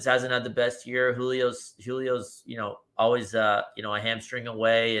 Evans hasn't had the best year. Julio's always a hamstring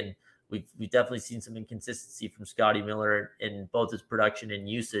away, and we've definitely seen some inconsistency from Scotty Miller in both his production and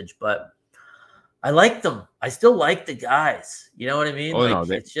usage, but I like them. I still like the guys. You know what I mean?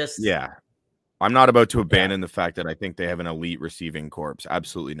 It's just I'm not about to abandon the fact that I think they have an elite receiving corps.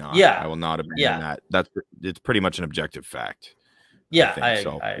 Absolutely not. Yeah. I will not abandon that. It's pretty much an objective fact. Yeah.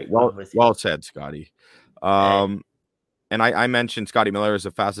 Well said, Scotty. And I mentioned Scotty Miller is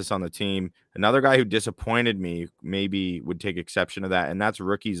the fastest on the team. Another guy who disappointed me, maybe would take exception to that, and that's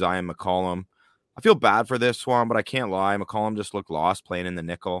rookie Zion McCollum. I feel bad for this one, but I can't lie. McCollum just looked lost playing in the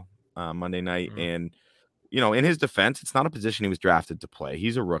nickel Monday night. Mm-hmm. And, in his defense, it's not a position he was drafted to play.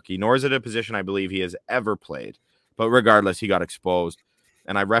 He's a rookie, nor is it a position I believe he has ever played. But regardless, he got exposed.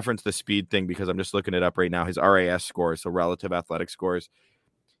 And I referenced the speed thing because I'm just looking it up right now. His RAS scores, so relative athletic scores.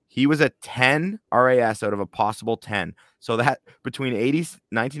 He was a 10 RAS out of a possible 10. So that between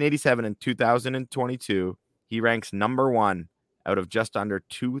 1987 and 2022, he ranks number 1 out of just under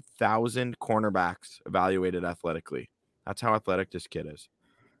 2,000 cornerbacks evaluated athletically. That's how athletic this kid is.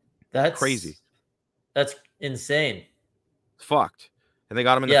 That's crazy. That's insane. Fucked. And they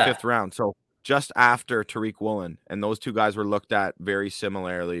got him in the 5th round. So just after Tariq Woolen. And those two guys were looked at very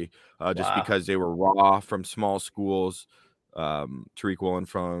similarly just because they were raw from small schools. Tariq Woolen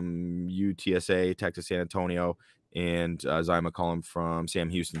from UTSA, Texas San Antonio, and Zion McCollum from Sam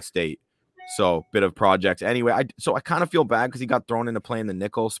Houston State. So bit of projects. Anyway, I kind of feel bad because he got thrown into playing the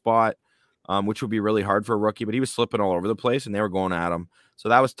nickel spot. which would be really hard for a rookie, but he was slipping all over the place and they were going at him. So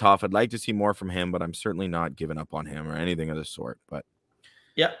that was tough. I'd like to see more from him, but I'm certainly not giving up on him or anything of the sort. But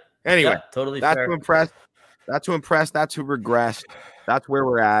anyway, totally that's fair. who impressed. That's who impressed. That's who regressed. That's where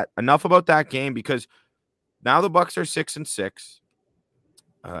we're at. Enough about that game, because now the Bucks are 6-6.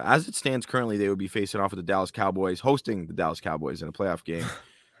 As it stands currently, they would be facing off with the Dallas Cowboys, hosting the Dallas Cowboys in a playoff game.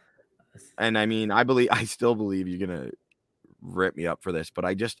 And I mean, I still believe you're gonna rip me up for this, but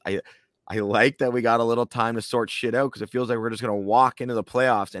I like that we got a little time to sort shit out, because it feels like we're just gonna walk into the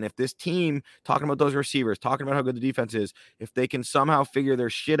playoffs. And if this team, talking about those receivers, talking about how good the defense is, if they can somehow figure their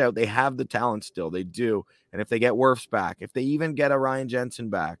shit out, they have the talent still. They do. And if they get Wirfs back, if they even get a Ryan Jensen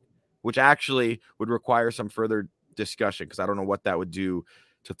back, which actually would require some further discussion, because I don't know what that would do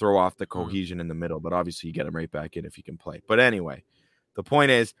to throw off the cohesion in the middle, but obviously you get him right back in if he can play. But anyway, the point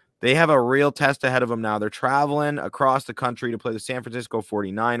is, they have a real test ahead of them now. They're traveling across the country to play the San Francisco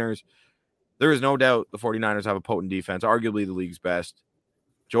 49ers. There is no doubt the 49ers have a potent defense, arguably the league's best.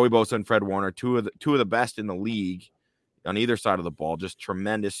 Joey Bosa and Fred Warner, two of the best in the league on either side of the ball, just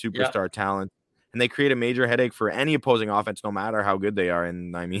tremendous superstar talent. And they create a major headache for any opposing offense, no matter how good they are.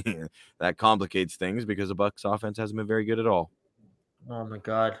 And I mean, that complicates things, because the Bucs offense hasn't been very good at all. Oh my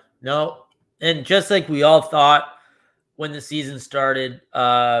God. No. And just like we all thought when the season started,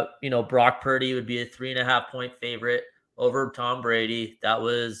 Brock Purdy would be a 3.5-point favorite over Tom Brady. That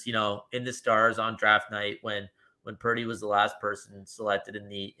was, in the stars on draft night when Purdy was the last person selected in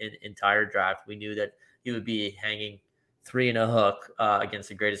the entire draft. We knew that he would be hanging 3 and a hook against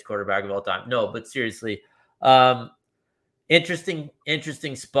the greatest quarterback of all time. No, but seriously,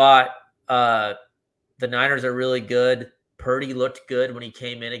 interesting spot. The Niners are really good. Purdy looked good when he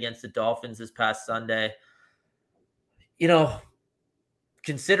came in against the Dolphins this past Sunday.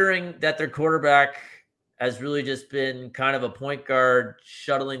 Considering that their quarterback has really just been kind of a point guard,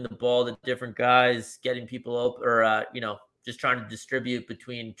 shuttling the ball to different guys, getting people open, or, just trying to distribute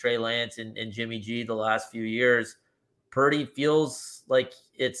between Trey Lance and Jimmy G the last few years, Purdy feels like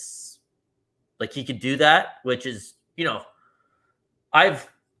it's like he could do that, which is, I've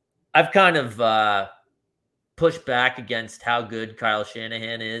kind of pushed back against how good Kyle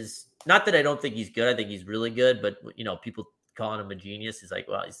Shanahan is. Not that I don't think he's good. I think he's really good, but people calling him a genius is like,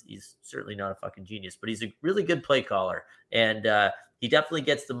 well, he's certainly not a fucking genius, but he's a really good play caller. And he definitely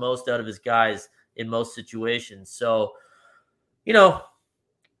gets the most out of his guys in most situations. So,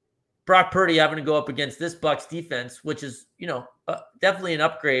 Brock Purdy having to go up against this Bucs defense, which is, definitely an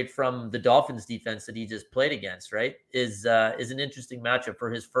upgrade from the Dolphins defense that he just played against, right, is an interesting matchup for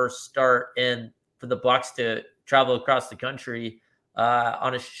his first start, and for the Bucs to travel across the country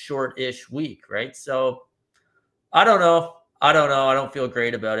on a short-ish week, right? So I don't know. I don't feel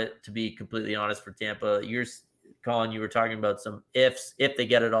great about it, to be completely honest, for Tampa. Colin, you were talking about some ifs, if they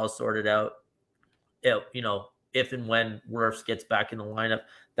get it all sorted out, if and when Wirfs gets back in the lineup.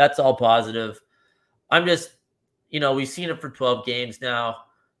 That's all positive. I'm just, we've seen it for 12 games now.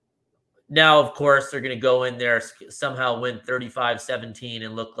 Now, of course, they're going to go in there, somehow win 35-17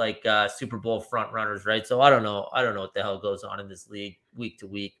 and look like Super Bowl front runners, right? So I don't know what the hell goes on in this league week to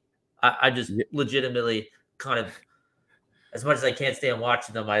week. I just legitimately kind of, as much as I can't stand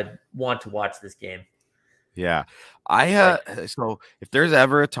watching them, I want to watch this game. Yeah. So if there's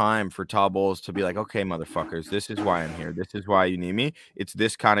ever a time for Todd Bowles to be like, okay, motherfuckers, this is why I'm here. This is why you need me. It's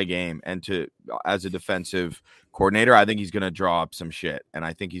this kind of game. And as a defensive coordinator, I think he's going to draw up some shit. And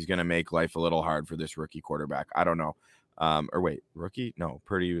I think he's going to make life a little hard for this rookie quarterback. I don't know. Rookie? No,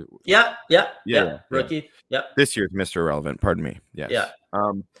 Purdy. Yeah. Rookie. Yeah. This year's Mr. Irrelevant. Pardon me. Yes. Yeah.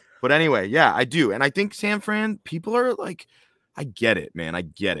 But anyway, yeah, I do. And I think San Fran, people are like, I get it, man. I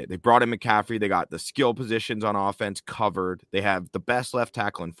get it. They brought in McCaffrey. They got the skill positions on offense covered. They have the best left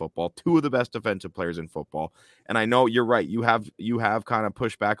tackle in football, 2 of the best defensive players in football. And I know you're right. You have kind of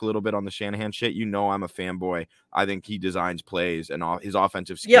pushed back a little bit on the Shanahan shit. I'm a fanboy. I think he designs plays, and his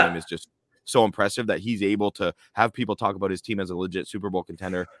offensive scheme is just so impressive that he's able to have people talk about his team as a legit Super Bowl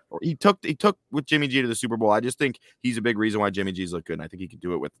contender. Or he took with Jimmy G to the Super Bowl. I just think he's a big reason why Jimmy G's look good, and I think he could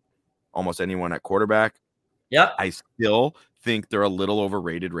do it with almost anyone at quarterback. Yeah. I still think they're a little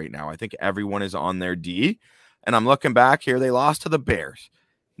overrated right now. I think everyone is on their D. And I'm looking back here. They lost to the Bears,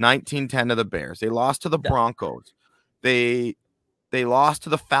 19-10 to the Bears. They lost to the Broncos. They lost to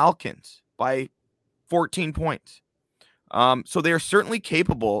the Falcons by 14 points. So they're certainly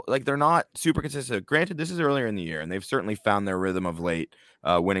capable. Like, they're not super consistent. Granted, this is earlier in the year, and they've certainly found their rhythm of late,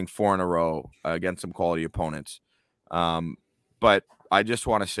 winning 4 in a row against some quality opponents. But I just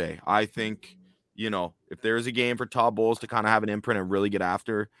want to say, I think, if there is a game for Todd Bowles to kind of have an imprint and really get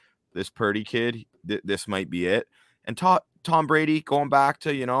after this Purdy kid, this might be it. And Tom Brady, going back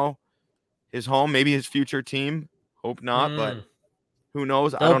to, his home, maybe his future team. Hope not, but who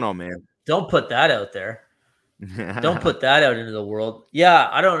knows? I don't know, man. Don't put that out there. Don't put that out into the world. Yeah,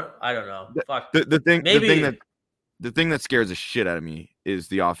 I don't know. Fuck. The thing that scares the shit out of me is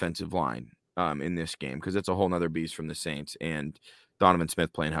the offensive line in this game, because it's a whole nother beast from the Saints, and Donovan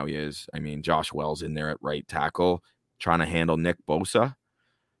Smith playing how he is. I mean, Josh Wells in there at right tackle trying to handle Nick Bosa.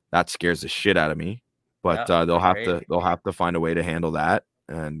 That scares the shit out of me. But they'll have to find a way to handle that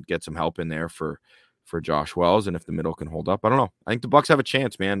and get some help in there for Josh Wells. And if the middle can hold up, I don't know. I think the Bucs have a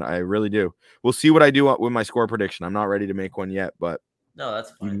chance, man. I really do. We'll see what I do with my score prediction. I'm not ready to make one yet, but no, that's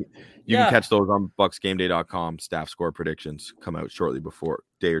fine. You can catch those on BucsGameDay.com. Staff score predictions come out shortly before,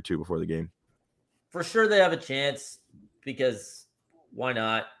 day or two before the game. For sure, they have a chance, because why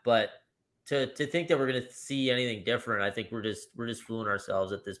not? But to think that we're going to see anything different, I think we're just fooling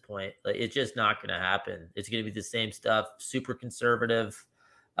ourselves at this point. Like, it's just not going to happen. It's going to be the same stuff. Super conservative,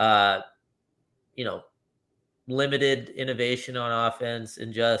 limited innovation on offense,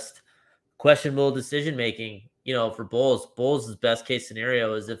 and just questionable decision making. For Bowles' best case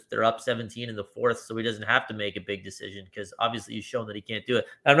scenario is if they're up 17 in the fourth, so he doesn't have to make a big decision, because obviously he's shown that he can't do it.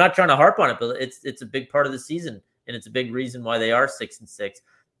 I'm not trying to harp on it, but it's a big part of the season, and it's a big reason why they are 6-6.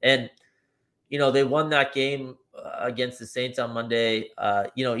 And they won that game against the Saints on Monday.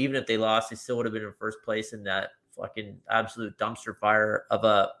 Even if they lost, they still would have been in first place in that fucking absolute dumpster fire of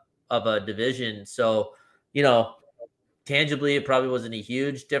a division. So, tangibly, it probably wasn't a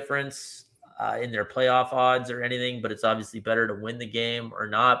huge difference in their playoff odds or anything, but it's obviously better to win the game or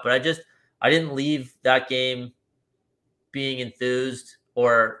not. But I didn't leave that game being enthused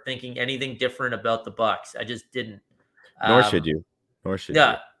or thinking anything different about the Bucs. I just didn't. Nor should you.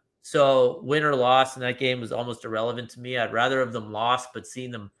 Yeah. So win or loss in that game was almost irrelevant to me. I'd rather have them lost, but seeing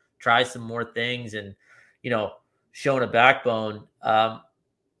them try some more things and, showing a backbone. And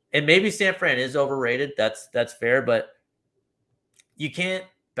maybe San Fran is overrated. That's fair, but you can't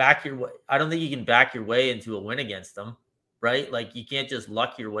back your way. I don't think you can back your way into a win against them, right? Like, you can't just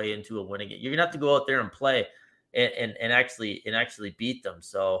luck your way into a win again. You're gonna have to go out there and play and actually beat them.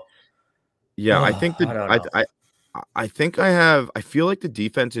 So yeah, I think I feel like the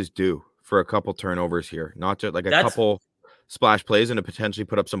defense is due for a couple turnovers here, not just like a couple splash plays and to potentially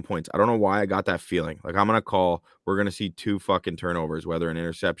put up some points. I don't know why I got that feeling. Like, we're going to see 2 fucking turnovers, whether an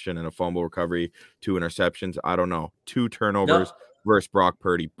interception and a fumble recovery, 2 interceptions. I don't know. 2 turnovers versus Brock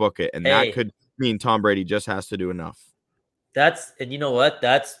Purdy. Book it. And that could mean Tom Brady just has to do enough. And you know what?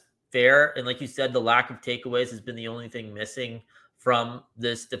 That's fair. And like you said, the lack of takeaways has been the only thing missing from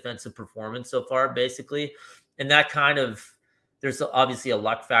this defensive performance so far, basically. And that there's obviously a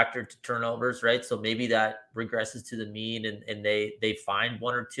luck factor to turnovers, right? So maybe that regresses to the mean and they find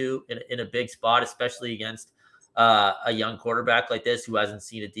 1 or 2 in a big spot, especially against a young quarterback like this who hasn't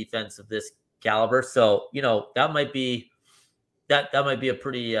seen a defense of this caliber. So, that might be a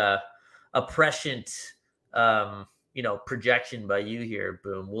pretty a prescient projection by you here.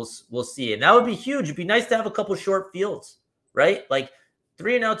 Boom. We'll see. And that would be huge. It'd be nice to have a couple short fields, right? Like,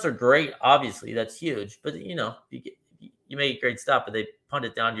 3 and outs are great. Obviously, that's huge. But you make a great stop, but they punt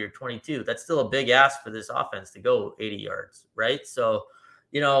it down to your 22. That's still a big ask for this offense to go 80 yards, right? So,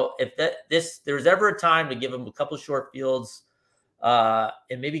 if there was ever a time to give them a couple short fields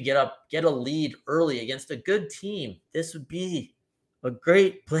and maybe get a lead early against a good team, this would be a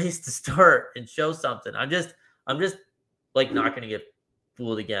great place to start and show something. I'm just like not going to get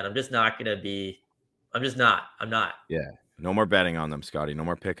fooled again. I'm just not. Yeah. No more betting on them, Scotty. No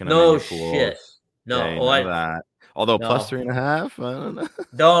more picking them. No shit. No. That. Although plus 3.5, I don't know.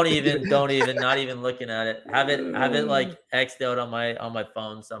 Don't even, not even looking at it. Have it like X'd out on my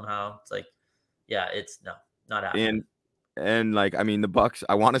phone somehow. It's like, yeah, it's not happening. And like, I mean, the Bucs,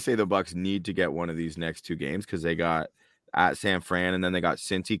 I want to say the Bucs need to get one of these next 2 games, because they got at San Fran and then they got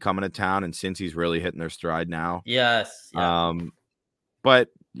Cincy coming to town, and Cincy's really hitting their stride now. Yes. Yeah. But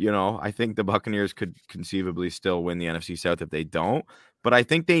I think the Buccaneers could conceivably still win the NFC South if they don't. But I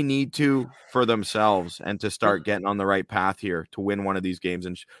think they need to, for themselves, and to start getting on the right path here to win one of these games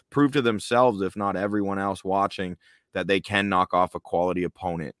and prove to themselves, if not everyone else watching, that they can knock off a quality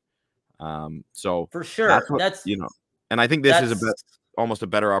opponent. So for sure, that's and I think this is almost a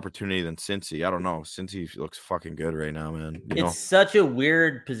better opportunity than Cincy. I don't know. Cincy looks fucking good right now, man. It's such a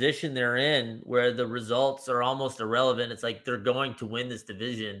weird position they're in where the results are almost irrelevant. It's like they're going to win this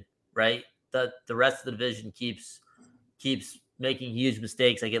division, right? The rest of the division keeps making huge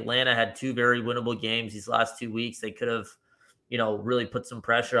mistakes. Like, Atlanta had 2 very winnable games these last 2 weeks. They could have, really put some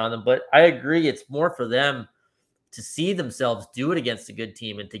pressure on them. But I agree, it's more for them to see themselves do it against a good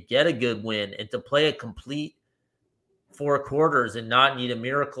team and to get a good win and to play a complete 4 quarters and not need a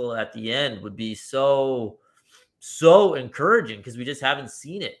miracle at the end would be so encouraging, because we just haven't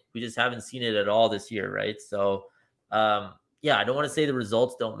seen it. We just haven't seen it at all this year, right? So, yeah, I don't want to say the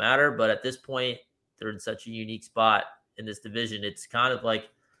results don't matter, but at this point, they're in such a unique spot in this division. It's kind of like,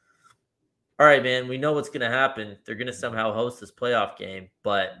 all right, man, we know what's going to happen. They're going to somehow host this playoff game,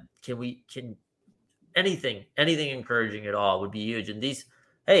 but can anything encouraging at all would be huge. And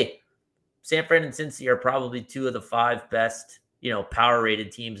San Fran and Cincy are probably 2 of the 5 best, power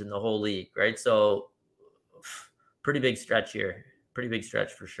rated teams in the whole league, right? So pretty big stretch here. Pretty big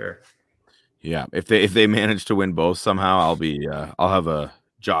stretch for sure. Yeah, if they manage to win both somehow, I'll have a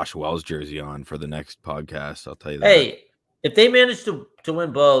Josh Wells jersey on for the next podcast. I'll tell you that. Hey, if they manage to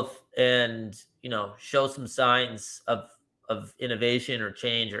win both and show some signs of innovation or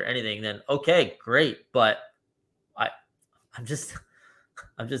change or anything, then okay, great. But I'm just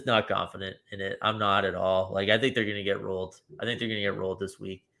not confident in it. I'm not at all. Like, I think they're gonna get rolled. I think they're gonna get rolled this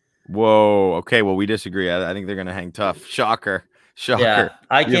week. Whoa. Okay. Well, we disagree. I think they're gonna hang tough. Shocker. Yeah,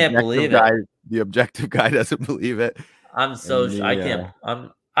 I can't believe it. The objective guy doesn't believe it. I'm so I can't.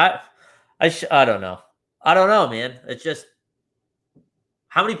 I don't know. I don't know, man. It's just,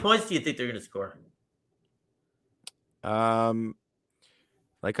 how many points do you think they're going to score?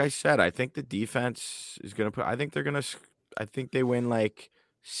 Like I said, I think the defense is going to put. I think they win like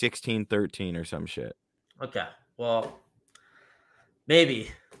 16-13 or some shit. Okay. Well, maybe,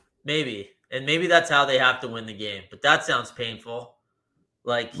 and maybe that's how they have to win the game. But that sounds painful.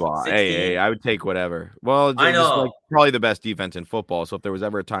 Like, well, hey, I would take whatever. Well, I know, like probably the best defense in football. So if there was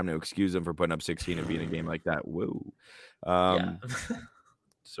ever a time to excuse them for putting up 16 and being a game like that, whoa. Yeah.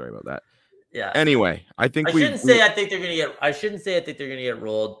 Sorry about that. Yeah. Anyway, I shouldn't say I think they're going to get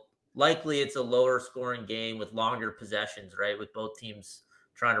rolled. Likely, it's a lower scoring game with longer possessions, right? With both teams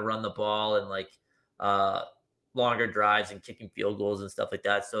trying to run the ball and like longer drives and kicking field goals and stuff like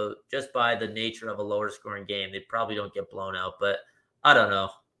that. So just by the nature of a lower scoring game, they probably don't get blown out. But I don't know.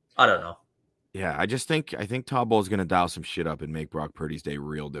 Yeah, I think Todd Bowles is going to dial some shit up and make Brock Purdy's day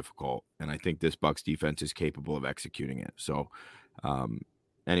real difficult. And I think this Bucs defense is capable of executing it. So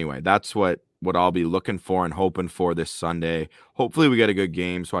anyway, that's what I'll be looking for and hoping for this Sunday. Hopefully we get a good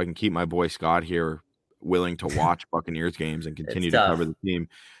game so I can keep my boy Scott here willing to watch Buccaneers games and continue to cover the team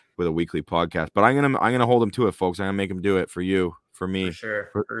with a weekly podcast. But I'm gonna hold him to it, folks. I'm gonna make him do it for you, for me,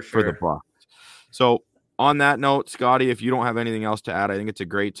 for the Bucs. So on that note, Scotty, if you don't have anything else to add, I think it's a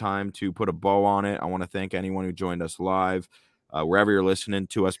great time to put a bow on it. I want to thank anyone who joined us live. Wherever you're listening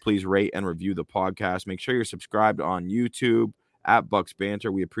to us, please rate and review the podcast. Make sure you're subscribed on YouTube at Bucs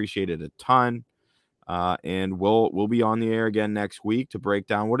Banter. We appreciate it a ton. And we'll be on the air again next week to break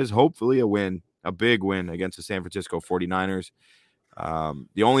down what is hopefully a big win against the San Francisco 49ers.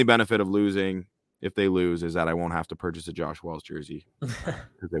 The only benefit of losing, if they lose, is that I won't have to purchase a Josh Wells jersey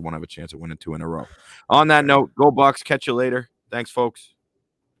because they won't have a chance of winning 2 in a row. On that note, go Bucs. Catch you later. Thanks, folks.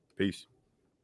 Peace.